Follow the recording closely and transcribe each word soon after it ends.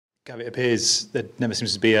Gavin, it appears there never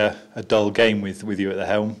seems to be a dull game with you at the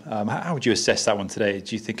helm. How would you assess that one today?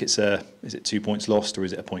 Do you think is it 2 points lost or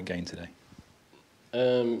is it a point gain today?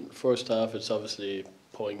 First half, it's obviously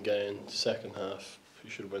point gain. Second half,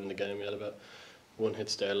 you should win the game. We had about one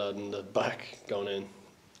hit stay lad in the back going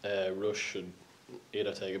in. Rush should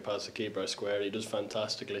either take it past the keeper or square. He does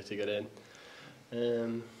fantastically to get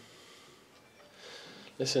in.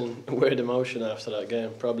 Listen, weird emotion after that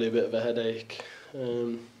game. Probably a bit of a headache.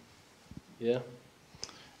 Yeah.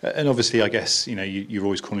 And obviously, I guess you're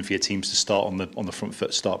always calling for your teams to start on the front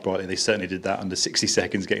foot, start brightly. They certainly did that under 60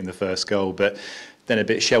 seconds, getting the first goal. But then a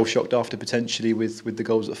bit shell shocked after potentially with the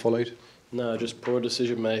goals that followed. No, just poor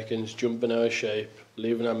decision making, jumping out of shape,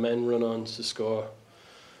 leaving our men run on to score.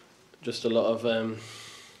 Just a lot of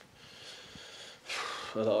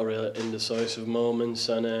real indecisive moments,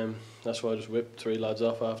 and that's why I just whipped three lads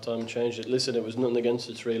off half time and changed it. Listen, it was nothing against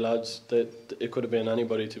the three lads. It could have been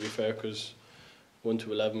anybody, to be fair, because 1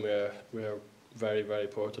 to 11 we are very, very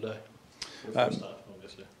poor today. First half,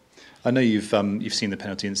 obviously. I know you've seen the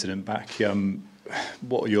penalty incident back.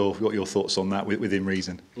 What are your thoughts on that within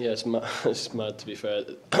reason? Yeah, it's mad to be fair.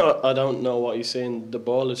 I don't know what he's saying. The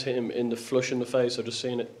ball has hit him in the flush in the face. I've just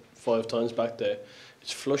seen it 5 times back there.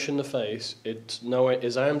 It's flush in the face. It's nowhere.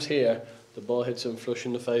 His arm's here. The ball hits him flush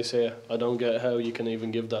in the face here. I don't get how you can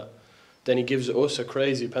even give that. Then he gives us a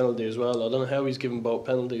crazy penalty as well. I don't know how he's given both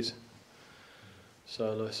penalties.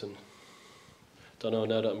 So listen, don't know,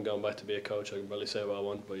 now that I'm going back to be a coach, I can probably say what I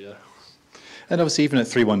want, but yeah. And obviously, even at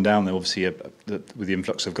 3-1 down, there obviously with the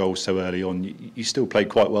influx of goals so early on, you still played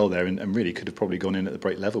quite well there, and really could have probably gone in at the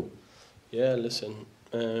break level. Yeah, listen.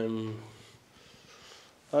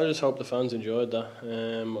 I just hope the fans enjoyed that.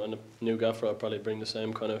 And the new gaffer will probably bring the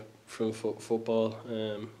same kind of front foot football.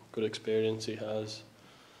 Good experience he has.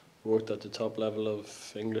 Worked at the top level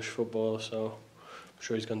of English football, so I'm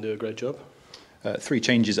sure he's going to do a great job. 3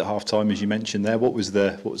 changes at half time, as you mentioned there. What was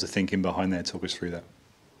the thinking behind there? Talk us through that.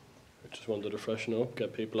 I just wanted to freshen up,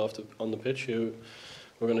 get people on the pitch who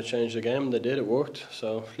were going to change the game. They did. It worked.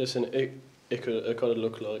 So listen, it could have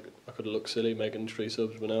looked like I could have looked silly making 3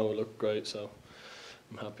 subs, but now it looked great. So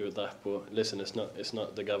I'm happy with that. But listen, it's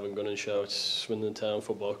not the Gavin Gunning show. It's Swindon Town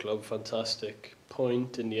Football Club. Fantastic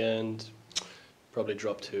point in the end. Probably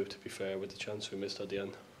dropped 2, to be fair, with the chance we missed at the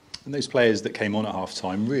end. And those players that came on at half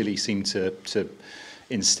time really seemed to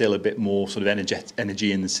instill a bit more sort of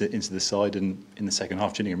energy into the side, and in the second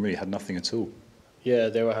half Gillingham really had nothing at all. Yeah,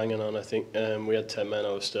 they were hanging on. I think we had 10 men.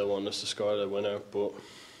 I was still wanting us to score the winner, but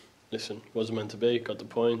listen, wasn't meant to be. Got the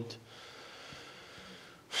point.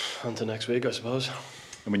 On to next week, I suppose.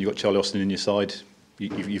 And when you've got Charlie Austin in your side,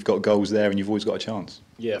 you've got goals there and you've always got a chance.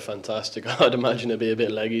 Yeah, fantastic. I'd imagine it'd be a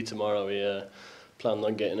bit leggy tomorrow. We planned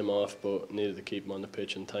on getting him off, but needed to keep him on the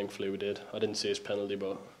pitch, and thankfully we did. I didn't see his penalty,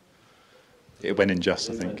 but it went in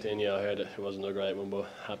just, I think. Went in, yeah, I heard it. It wasn't a great one, but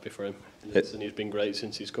happy for him. Listen, he's been great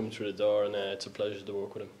since he's come through the door, and it's a pleasure to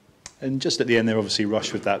work with him. And just at the end there, obviously,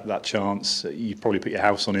 Rush with that chance. You probably put your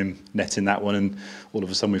house on him netting that one, and all of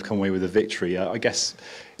a sudden we've come away with a victory. I guess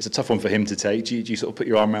it's a tough one for him to take. Do you sort of put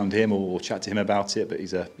your arm around him or chat to him about it? But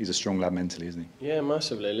he's a strong lad mentally, isn't he? Yeah,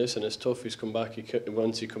 massively. Listen, it's tough. He's come back.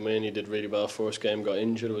 Once he come in, he did really well. First game, got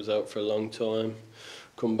injured, was out for a long time.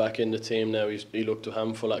 Come back in the team now. He looked a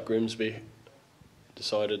handful at Grimsby.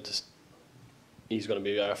 Decided he's going to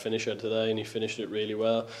be our finisher today, and he finished it really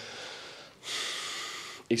well.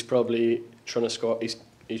 He's probably trying to score.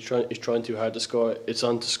 He's trying too hard to score. It's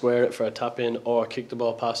on to square it for a tap in or kick the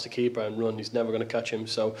ball past the keeper and run. He's never going to catch him,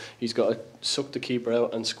 so he's got to suck the keeper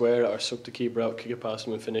out and square it, or suck the keeper out, kick it past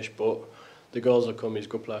him and finish. But the goals will come. He's a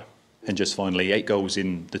good player. And just finally, 8 goals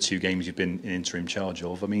in the 2 games you've been in interim charge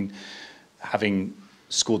of. I mean, having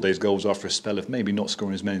scored those goals after a spell of maybe not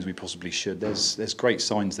scoring as many as we possibly should, there's great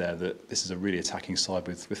signs there that this is a really attacking side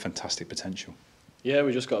with fantastic potential. Yeah,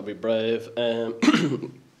 we just got to be brave.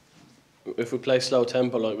 If we play slow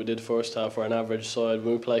tempo like we did first half, we're an average side.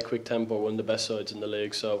 When we play quick tempo, we're one of the best sides in the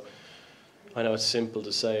league. So I know it's simple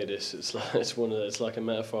to say this. It's like a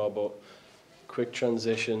metaphor, but quick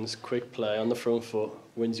transitions, quick play on the front foot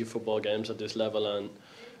wins you football games at this level, and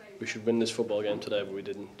we should win this football game today, but we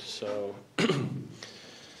didn't. So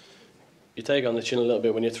you take on the chin a little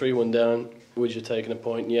bit when you're 3-1 down. Would you taking a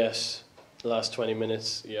point? Yes. The last 20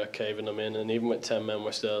 minutes, you're caving them in, and even with 10 men,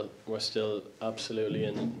 we're still absolutely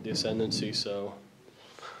in the ascendancy. So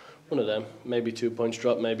one of them, maybe 2 points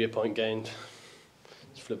dropped, maybe a point gained.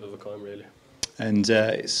 It's a flip of a coin, really. And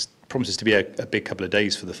it promises to be a big couple of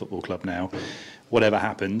days for the football club now. Whatever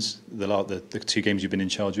happens, the 2 games you've been in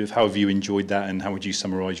charge of, how have you enjoyed that, and how would you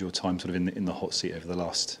summarise your time sort of in the hot seat over the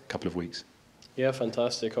last couple of weeks? Yeah,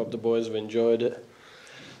 fantastic. Hope the boys have enjoyed it.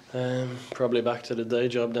 Probably back to the day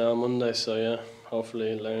job now on Monday, so yeah,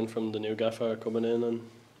 hopefully learn from the new gaffer coming in and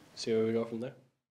see where we go from there.